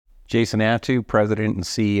Jason Attu, President and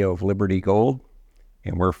CEO of Liberty Gold,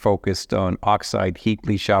 and we're focused on oxide heap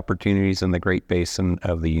leach opportunities in the Great Basin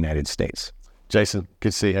of the United States. Jason,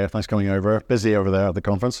 good to see you. Thanks for coming over. Busy over there at the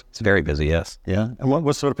conference? It's very busy, yes. Yeah. And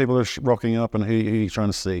what sort of people are rocking up, and who are you trying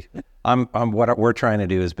to see? What we're trying to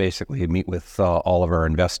do is basically meet with all of our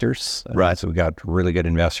investors. Right. So we've got really good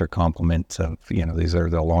investor complement of, these are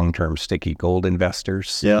the long-term sticky gold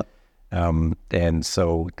investors. Yeah. And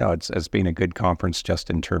so it's been a good conference just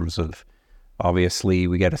in terms of, obviously,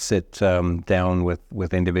 we got to sit down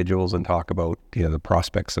with individuals and talk about the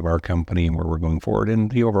prospects of our company and where we're going forward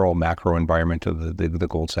and the overall macro environment of the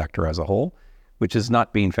gold sector as a whole, which has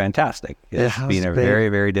not been fantastic. It's been a very,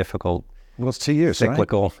 very difficult. Well, it's 2 years,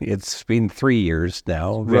 cyclical. Right? It's been 3 years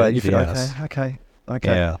now. Right. Yes. Okay.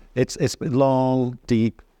 Yeah. It's been long,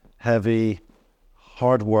 deep, heavy,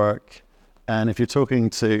 hard work. And if you're talking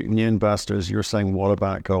to new investors, you're saying, what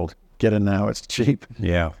about gold? Get in now, it's cheap.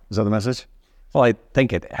 Yeah. Is that the message? Well, I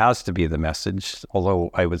think it has to be the message, although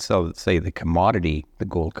I would still say the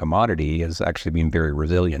gold commodity has actually been very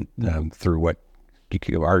resilient through what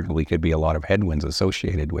arguably could be a lot of headwinds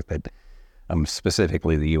associated with it,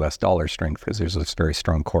 specifically the U.S. dollar strength, because there's this very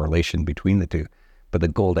strong correlation between the two. But the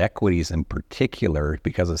gold equities in particular,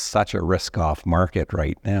 because it's such a risk-off market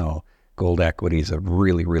right now, gold equities have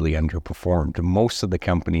really, really underperformed. Most of the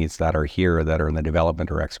companies that are here that are in the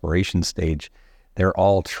development or exploration stage, they're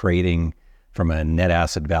all trading from a net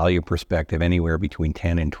asset value perspective anywhere between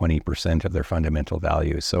 10 and 20% of their fundamental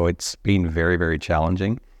value. So it's been very, very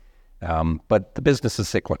challenging. But the business is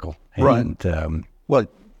cyclical. Right. Well,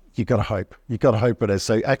 you got to hope. You got to hope it is.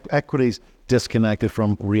 So equities disconnected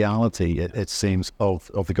from reality, it seems,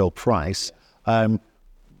 of the gold price. When's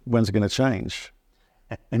it going to change?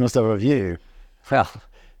 You must have a view. Well,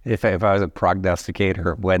 if I was a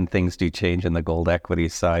prognosticator of when things do change in the gold equity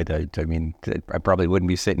side, I probably wouldn't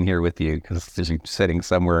be sitting here with you because you're sitting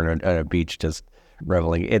somewhere on a beach just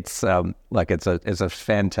reveling. It's it's a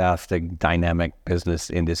fantastic, dynamic business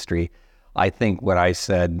industry. I think what I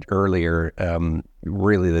said earlier,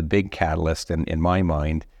 really the big catalyst in my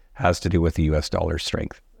mind has to do with the U.S. dollar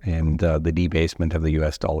strength and the debasement of the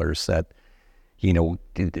U.S. dollars that,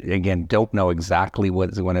 again, don't know exactly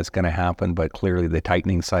when it's going to happen, but clearly the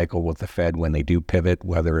tightening cycle with the Fed, when they do pivot,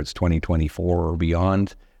 whether it's 2024 or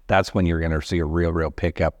beyond, that's when you're going to see a real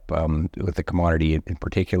pickup with the commodity in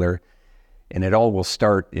particular. And it all will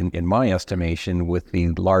start, in my estimation, with the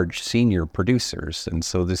large senior producers. And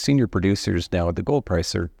so the senior producers now at the gold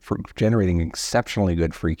price are generating exceptionally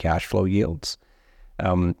good free cash flow yields.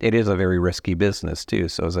 It is a very risky business too.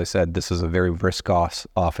 So as I said, this is a very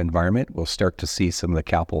risk-off environment. We'll start to see some of the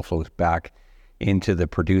capital flows back into the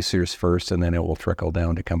producers first, and then it will trickle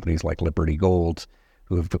down to companies like Liberty Gold,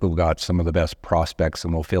 who've got some of the best prospects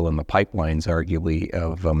and will fill in the pipelines, arguably,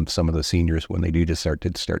 of some of the seniors when they do just start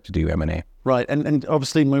to do M&A. Right, and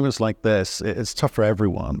obviously movements like this, it's tough for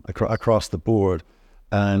everyone across the board.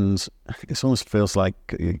 And it almost feels like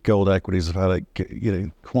gold equities have had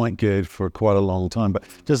it, quite good for quite a long time. But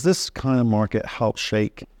does this kind of market help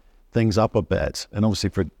shake things up a bit? And obviously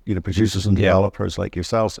for producers and developers like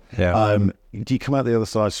yourselves, do you come out the other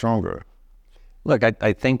side stronger? Look,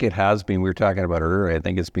 I think it has been. We were talking about it earlier. I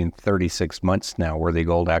think it's been 36 months now where the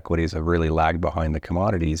gold equities have really lagged behind the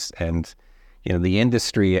commodities, and the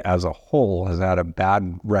industry as a whole has had a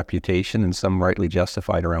bad reputation, and some rightly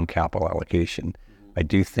justified, around capital allocation. I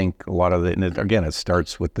do think a lot of it, and again, it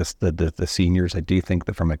starts with the seniors. I do think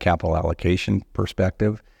that from a capital allocation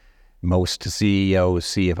perspective, most CEOs,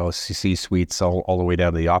 CFOs, C-suites, all the way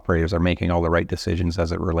down to the operators are making all the right decisions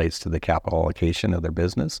as it relates to the capital allocation of their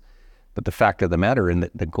business. But the fact of the matter in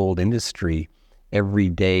the gold industry, every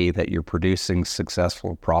day that you're producing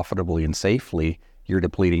successful, profitably, and safely, you're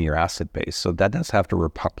depleting your asset base. So that does have to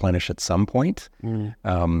replenish at some point.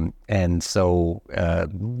 And so,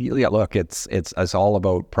 look, it's all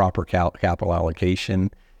about proper capital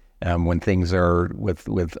allocation. When things are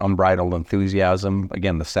with unbridled enthusiasm,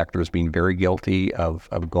 again, the sector has been very guilty of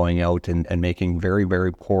going out and making very,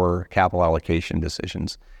 very poor capital allocation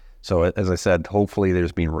decisions. So as I said, hopefully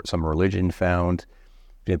there's been some religion found.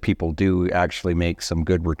 People do actually make some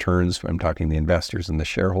good returns. I'm talking the investors and the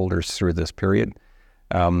shareholders through this period.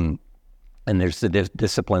 And there's the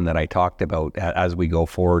discipline that I talked about as we go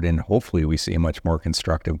forward, and hopefully we see a much more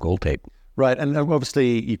constructive gold tape. Right, and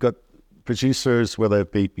obviously you've got producers, whether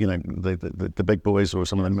it be the big boys or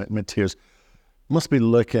some of the mid-tiers, must be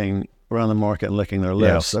looking around the market and licking their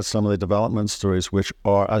lips at some of the development stories, which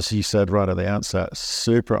are, as you said right at the outset,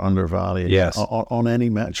 super undervalued on any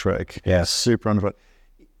metric. Yes. Super undervalued.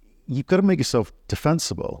 You've got to make yourself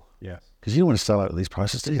defensible. Yes. Because you don't want to sell out at these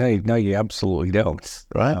prices, do you? No, you absolutely don't.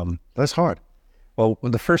 Right? That's hard. Well,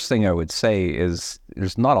 the first thing I would say is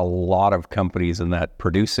there's not a lot of companies in that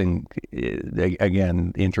producing,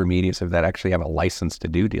 again, intermediates that actually have a license to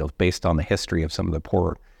do deals based on the history of some of the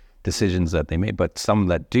poor decisions that they made. But some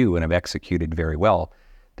that do and have executed very well,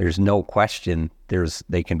 there's no question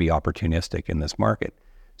they can be opportunistic in this market.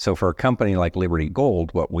 So for a company like Liberty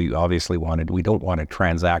Gold, what we obviously wanted, we don't want to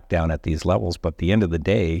transact down at these levels, but at the end of the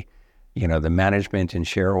day, the management and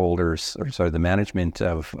shareholders, the management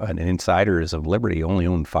of and insiders of Liberty only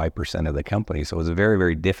own 5% of the company. So it was very,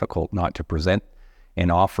 very difficult not to present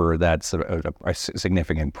an offer that's a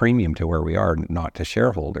significant premium to where we are, not to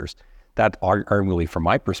shareholders. That arguably, from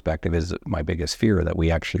my perspective, is my biggest fear, that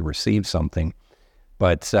we actually receive something.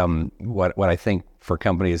 But what I think for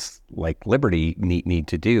companies like Liberty need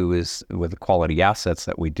to do is, with the quality assets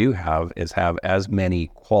that we do have, is have as many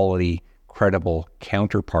quality, credible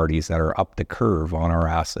counterparties that are up the curve on our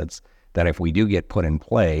assets, that if we do get put in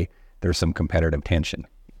play, there's some competitive tension.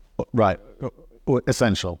 Right.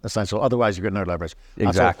 Essential. Otherwise, you've got no leverage.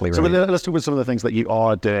 Exactly right. So let's talk about some of the things that you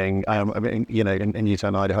are doing, in Utah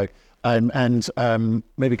and Idaho, and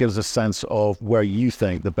maybe give us a sense of where you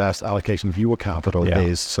think the best allocation of your capital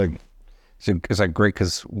is. So it's great,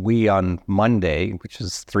 because we, on Monday, which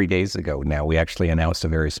is 3 days ago now, we actually announced a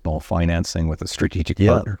very small financing with a strategic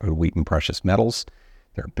partner, Wheaton Precious Metals.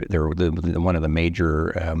 They're one of the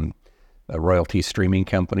major royalty streaming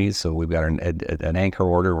companies. So we've got an anchor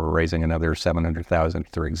order. We're raising another $700,000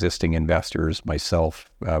 through existing investors, myself,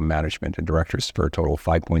 management and directors, for a total of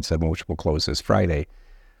 5.7, which will close this Friday.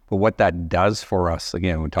 But what that does for us,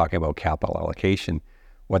 again, we're talking about capital allocation.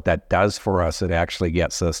 What that does for us, it actually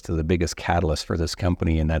gets us to the biggest catalyst for this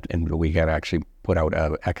company, and we can actually put out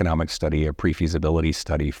an economic study, a pre-feasibility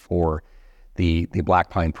study for the Black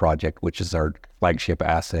Pine project, which is our flagship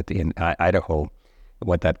asset in Idaho.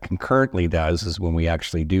 What that concurrently does is, when we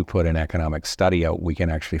actually do put an economic study out, we can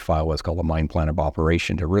actually file what's called a mine plan of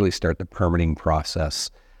operation to really start the permitting process,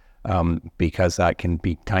 because that can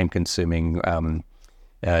be time-consuming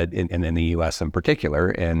in the U.S. in particular,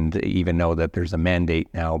 and even know that there's a mandate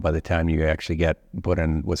now. By the time you actually put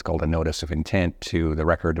in what's called a notice of intent to the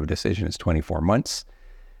record of decision, is 24 months.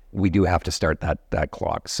 We do have to start that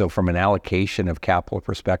clock. So from an allocation of capital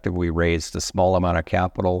perspective, we raised a small amount of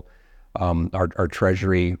capital. Our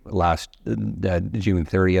treasury last June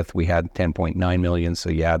 30th, we had 10.9 million. So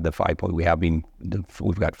you add the 5 point,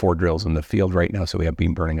 we've got 4 drills in the field right now. So we have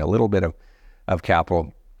been burning a little bit of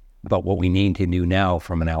capital. But what we need to do now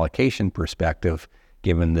from an allocation perspective,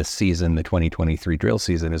 given this season, the 2023 drill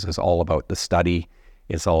season, is all about the study.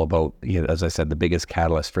 It's all about, as I said, the biggest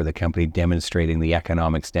catalyst for the company, demonstrating the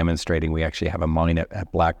economics, demonstrating we actually have a mine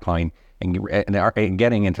at Black Pine, and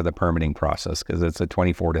getting into the permitting process, because it's a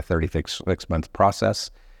 24 to 36 month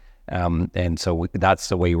process. And so that's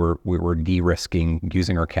the way we're de-risking,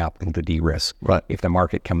 using our capital to de-risk. Right. If the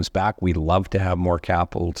market comes back, we'd love to have more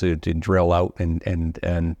capital to drill out and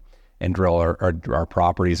drill our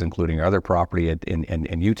properties, including our other property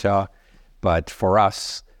in Utah. But for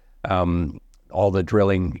us, all the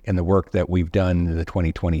drilling and the work that we've done in the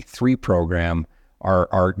 2023 program,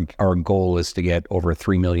 our goal is to get over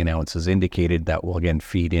 3 million ounces indicated. That will again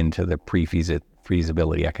feed into the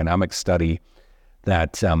pre-feasibility economic study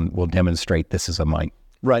that will demonstrate this is a mine.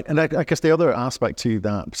 Right. And I guess the other aspect to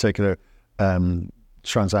that particular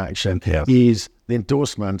transaction Yes. is the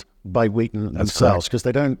endorsement by Wheaton themselves, correct. because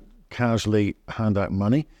they don't casually hand out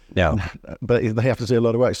money. No. But they have to do a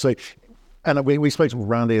lot of work. So, and we spoke to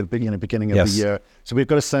Randy at the beginning of Yes. the year. So we've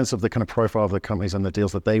got a sense of the kind of profile of the companies and the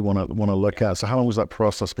deals that they want to look at. So how long was that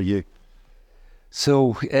process for you?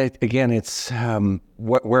 So again, it's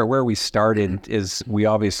where we started is we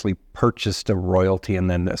obviously purchased a royalty and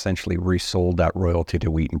then essentially resold that royalty to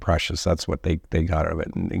Wheaton Precious. That's what they got out of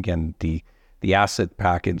it. And again, the asset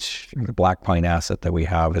package, the Black Pine asset that we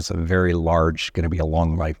have, is a very large, going to be a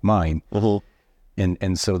long life mine. Mm-hmm.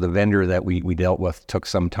 And so the vendor that we dealt with took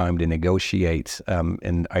some time to negotiate.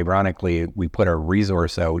 And ironically, we put a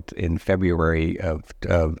resource out in February of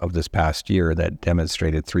this past year that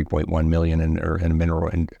demonstrated 3.1 million in a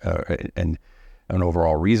mineral and an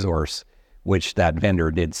overall resource, which that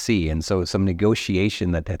vendor did see. And so some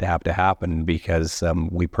negotiation that had have to happen, because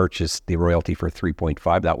we purchased the royalty for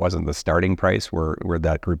 3.5. That wasn't the starting price where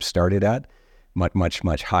that group started at,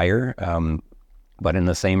 much higher. But in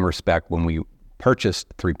the same respect, when we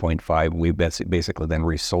purchased 3.5, we basically then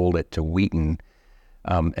resold it to Wheaton,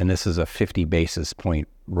 and this is a 50 basis point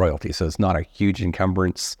royalty, so it's not a huge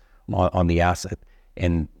encumbrance on the asset.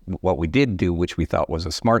 And what we did do, which we thought was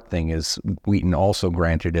a smart thing, is Wheaton also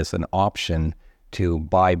granted us an option to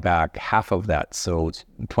buy back half of that. So it's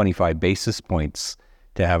 25 basis points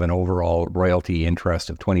to have an overall royalty interest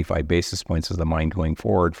of 25 basis points as the mine going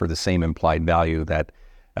forward for the same implied value that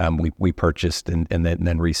we purchased and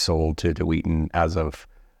then resold to Wheaton as of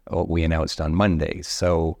what we announced on Monday.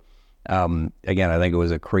 So again, I think it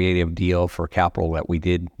was a creative deal for capital that we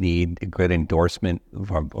did need, a good endorsement.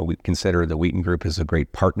 We consider the Wheaton Group as a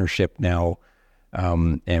great partnership now,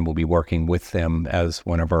 and we'll be working with them as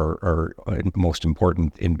one of our most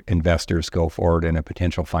important investors go forward and a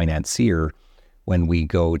potential financier when we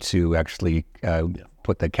go to actually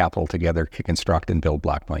put the capital together to construct and build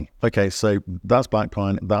Blackpine. Okay, so that's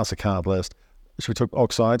Blackpine, that's a catalyst. Should we talk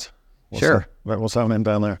Oxide? Sure. What's happening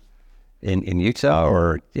down there? In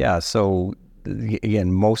Utah, so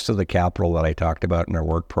again, most of the capital that I talked about in our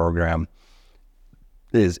work program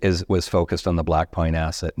was focused on the Blackpine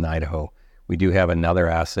asset in Idaho. We do have another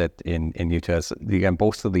asset in Utah. So again,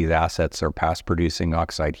 both of these assets are past producing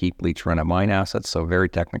oxide heap leach run of mine assets, so very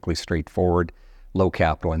technically straightforward, low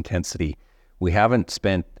capital intensity. We haven't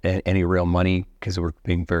spent any real money because we're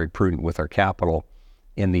being very prudent with our capital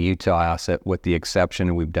in the Utah asset, with the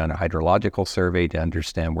exception we've done a hydrological survey to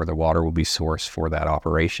understand where the water will be sourced for that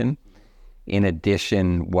operation. In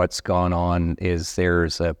addition, what's gone on is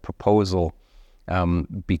there's a proposal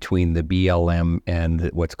between the BLM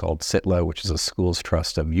and what's called SITLA, which is a schools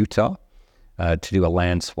trust of Utah, to do a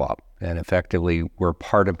land swap. And effectively, we're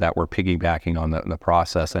part of that. We're piggybacking on the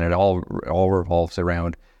process, and it all revolves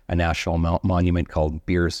around a national monument called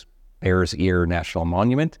Bears Ear National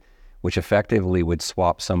Monument, which effectively would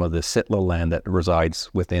swap some of the SITLA land that resides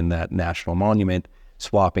within that national monument,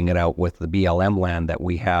 swapping it out with the BLM land that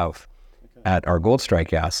we have at our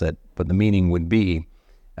Goldstrike asset. But the meaning would be,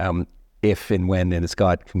 if and when, and it's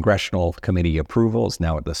got congressional committee approvals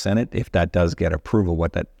now at the Senate, if that does get approval,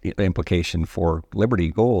 what that implication for Liberty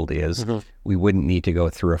Gold is, we wouldn't need to go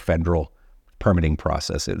through a federal permitting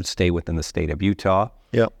process. It would stay within the state of Utah.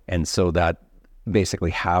 Yep. And so that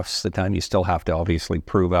basically halves the time. You still have to obviously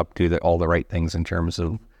prove up to all the right things in terms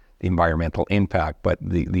of the environmental impact, but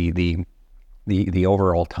the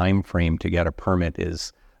overall time frame to get a permit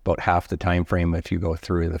is about half the time frame if you go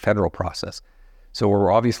through the federal process. So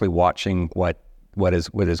we're obviously watching what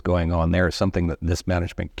is going on there. Something that this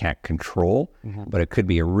management can't control, but it could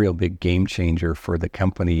be a real big game changer for the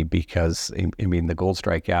company because I mean the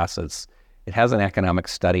Goldstrike assets. It has an economic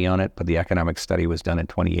study on it, but the economic study was done in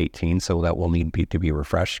 2018, so that will need to be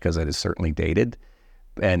refreshed because it is certainly dated.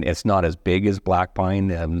 And it's not as big as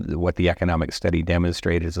Blackpine. What the economic study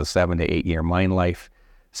demonstrated is a 7 to 8 year mine life,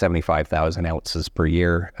 75,000 ounces per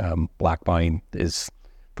year. Blackpine is,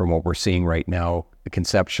 from what we're seeing right now,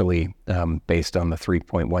 conceptually, based on the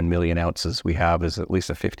 3.1 million ounces we have, is at least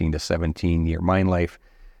a 15 to 17 year mine life.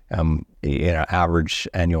 Average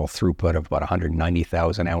annual throughput of about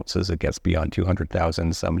 190,000 ounces. It gets beyond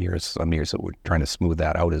 200,000 some years that we're trying to smooth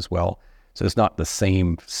that out as well. So it's not the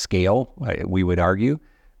same scale, we would argue,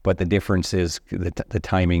 but the difference is the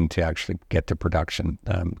timing to actually get to production.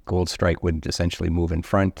 Goldstrike would essentially move in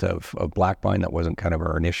front of Blackpine. That wasn't kind of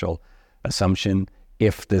our initial assumption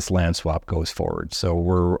if this land swap goes forward. So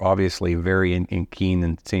we're obviously very keen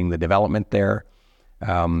in seeing the development there.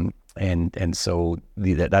 And so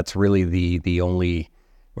that's really the only,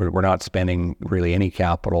 we're not spending really any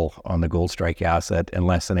capital on the Goldstrike asset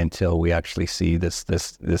unless and until we actually see this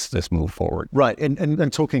move forward. Right,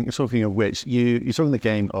 and talking of which, you're talking the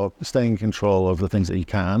game of staying in control of the things that you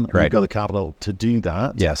can. Right. You've got the capital to do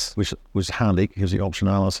that. Yes. Which was handy because the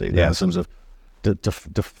optionality Yes. in terms of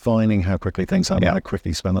defining how quickly things happen, how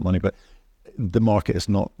quickly you spend that money. But the market is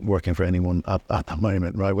not working for anyone at the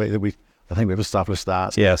moment, right? I think we've established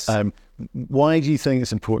that. Yes. Why do you think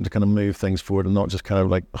it's important to kind of move things forward and not just kind of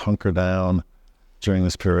like hunker down during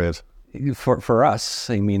this period? For us,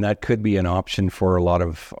 I mean, that could be an option for a lot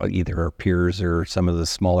of either our peers or some of the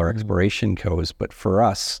smaller exploration co's. But for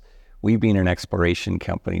us, we've been an exploration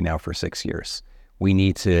company now for 6 years. We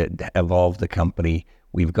need to evolve the company.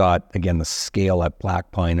 We've got, again, the scale at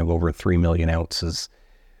Blackpine of over 3 million ounces.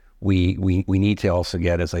 We need to also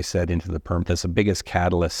get, as I said, into the permit. That's the biggest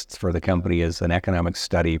catalyst for the company is an economic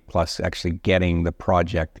study plus actually getting the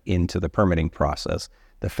project into the permitting process,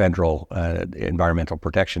 the Federal Environmental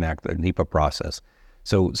Protection Act, the NEPA process.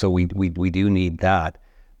 So we do need that.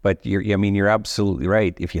 But you're absolutely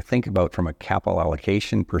right. If you think about from a capital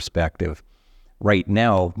allocation perspective, right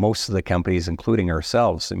now, most of the companies, including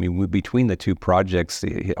ourselves, I mean, between the two projects,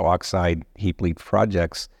 the Oxide heap leach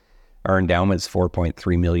projects, our endowment's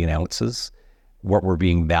 4.3 million ounces. What we're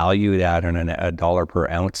being valued at on a dollar per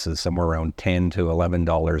ounce is somewhere around $10 to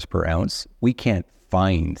 $11 per ounce. We can't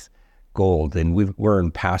find gold, and we're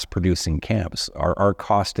in past producing camps. Our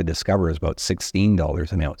cost to discover is about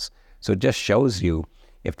 $16 an ounce. So it just shows you,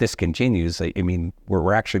 if this continues, I mean,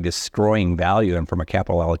 we're actually destroying value, and from a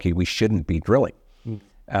capital allocation, we shouldn't be drilling.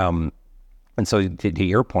 And so to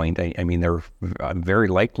your point, I mean, there are very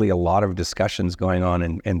likely a lot of discussions going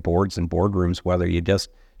on in boards and boardrooms, whether you just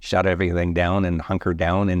shut everything down and hunker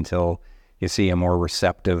down until you see a more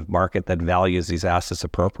receptive market that values these assets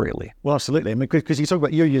appropriately. Well, absolutely. I mean, because you talk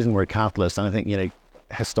about, you're using the word catalyst, and I think,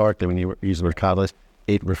 historically, when you use the word catalyst,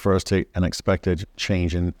 it refers to an expected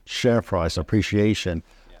change in share price appreciation.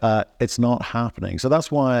 It's not happening. So that's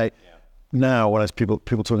why now, when it's people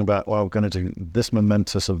talking about, well, we're going to do this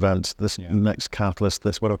momentous event, this next catalyst,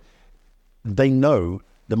 this whatever, they know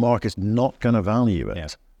the market's not going to value it. Yeah.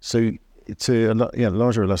 So to a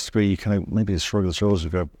larger or less degree, you kind of maybe shrug the shoulders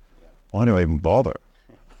and go, why do I even bother?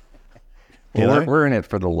 Well, we're in it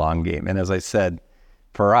for the long game. And as I said,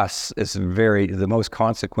 for us, it's the most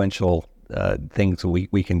consequential things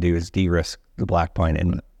we can do is de-risk the Black Pine.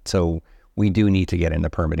 And so we do need to get in the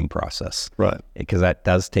permitting process. Right. Because that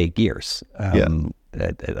does take years,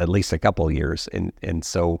 at least a couple of years. And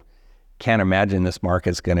so can't imagine this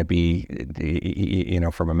market's going to be,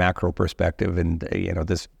 from a macro perspective and,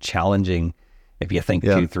 this challenging, if you think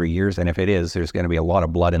 2-3 years, and if it is, there's going to be a lot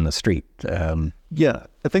of blood in the street. I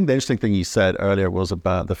think the interesting thing you said earlier was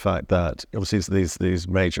about the fact that obviously these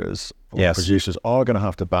majors or producers are going to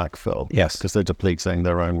have to backfill because they're depleting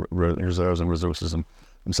their own reserves and resources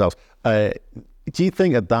themselves. Do you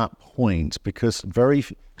think at that point, because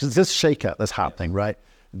this shakeout that's happening, right?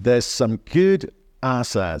 There's some good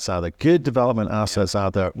assets out there, good development assets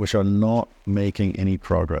out there, which are not making any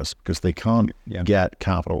progress because they can't get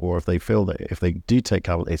capital, or if they do take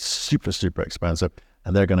capital, it's super, super expensive,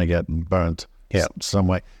 and they're going to get burnt some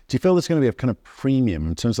way. Do you feel there's going to be a kind of premium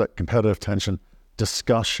in terms of that competitive tension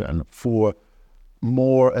discussion for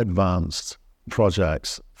more advanced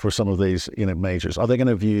projects for some of these majors? Are they going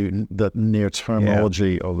to view the near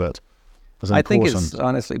terminology of it as important? I think it's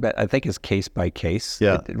honestly, but I think it's case by case.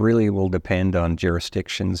 It really will depend on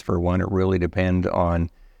jurisdictions for one. It really depend on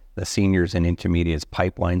the seniors and intermediates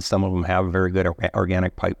pipelines. Some of them have very good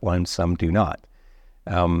organic pipelines, some do not.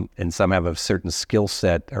 And some have a certain skill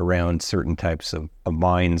set around certain types of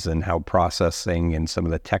mines and how processing and some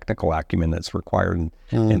of the technical acumen that's required,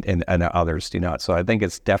 and others do not. So I think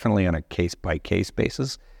it's definitely on a case-by-case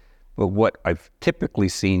basis. But what I've typically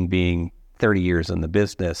seen, being 30 years in the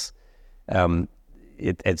business,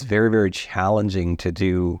 it's very, very challenging to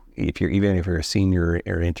do, even if you're a senior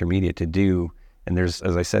or intermediate, to do. And there's,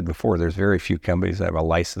 as I said before, there's very few companies that have a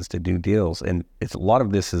license to do deals. And a lot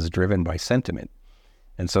of this is driven by sentiment.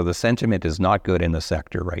 And so the sentiment is not good in the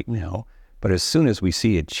sector right now. But as soon as we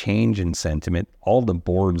see a change in sentiment, all the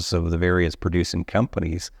boards of the various producing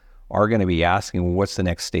companies are going to be asking, well, what's the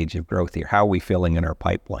next stage of growth here? How are we filling in our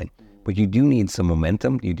pipeline? But you do need some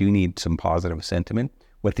momentum. You do need some positive sentiment,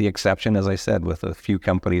 with the exception, as I said, with a few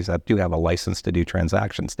companies that do have a license to do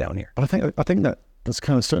transactions down here. But I think that's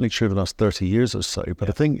kind of certainly true for the last 30 years or so. But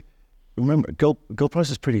I think, remember, gold price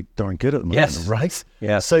is pretty darn good at the moment, right?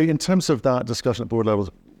 Yeah. So in terms of that discussion at board levels,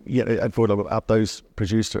 at those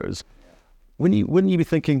producers, wouldn't you be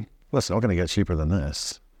thinking, well, it's not going to get cheaper than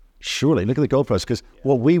this? Surely, look at the gold price, because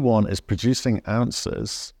what we want is producing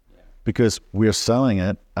ounces, because we're selling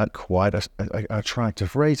it at quite an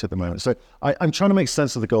attractive rate at the moment. So I'm trying to make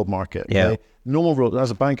sense of the gold market. Okay? Normal rules,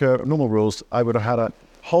 as a banker, normal rules, I would have had a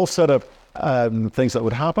whole set of things that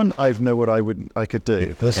would happen. I know what I could do.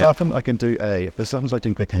 If this happened, I can do A. If this happens, I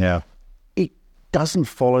do B. It doesn't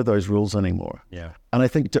follow those rules anymore. And I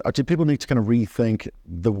think, do people need to kind of rethink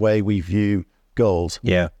the way we view gold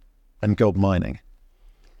and gold mining?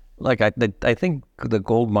 Like, I think the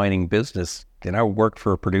gold mining business, I worked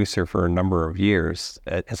for a producer for a number of years.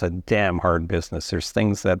 It's a damn hard business. There's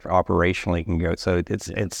things that operationally can go. So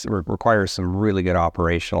it requires some really good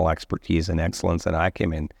operational expertise and excellence and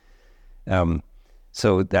acumen.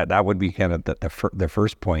 So that would be kind of the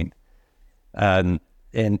first point.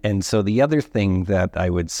 And so the other thing that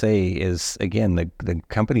I would say is, again, the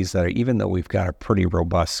companies that are, even though we've got a pretty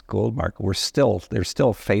robust gold market, they're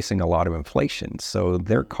still facing a lot of inflation. So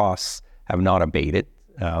their costs have not abated.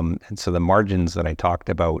 And so the margins that I talked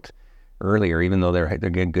about earlier, even though they're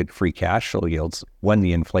getting good free cash flow yields, when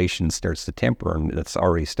the inflation starts to temper, and that's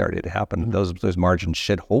already started to happen, those margins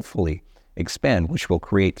should hopefully expand, which will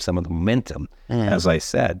create some of the momentum, as I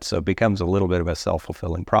said. So it becomes a little bit of a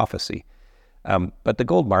self-fulfilling prophecy. But the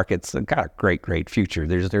gold market's got a great future.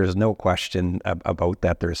 There's no question about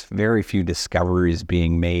that. There's very few discoveries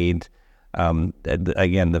being made.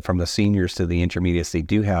 Again, from the seniors to the intermediates, they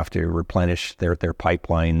do have to replenish their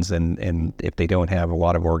pipelines, and if they don't have a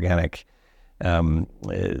lot of organic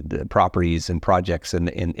properties and projects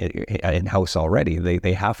in house already,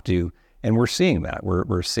 they have to. And we're seeing that.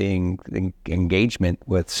 We're seeing engagement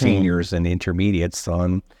with seniors and intermediates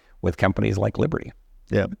with companies like Liberty.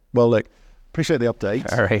 Yeah. Well, look, appreciate the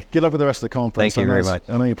update. All right. Good luck with the rest of the conference. Thank you very much.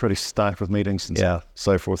 I know you're pretty stacked with meetings and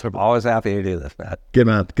so forth. Always happy to do this, Matt. Good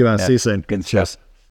man. Yeah. See you soon. Good stuff.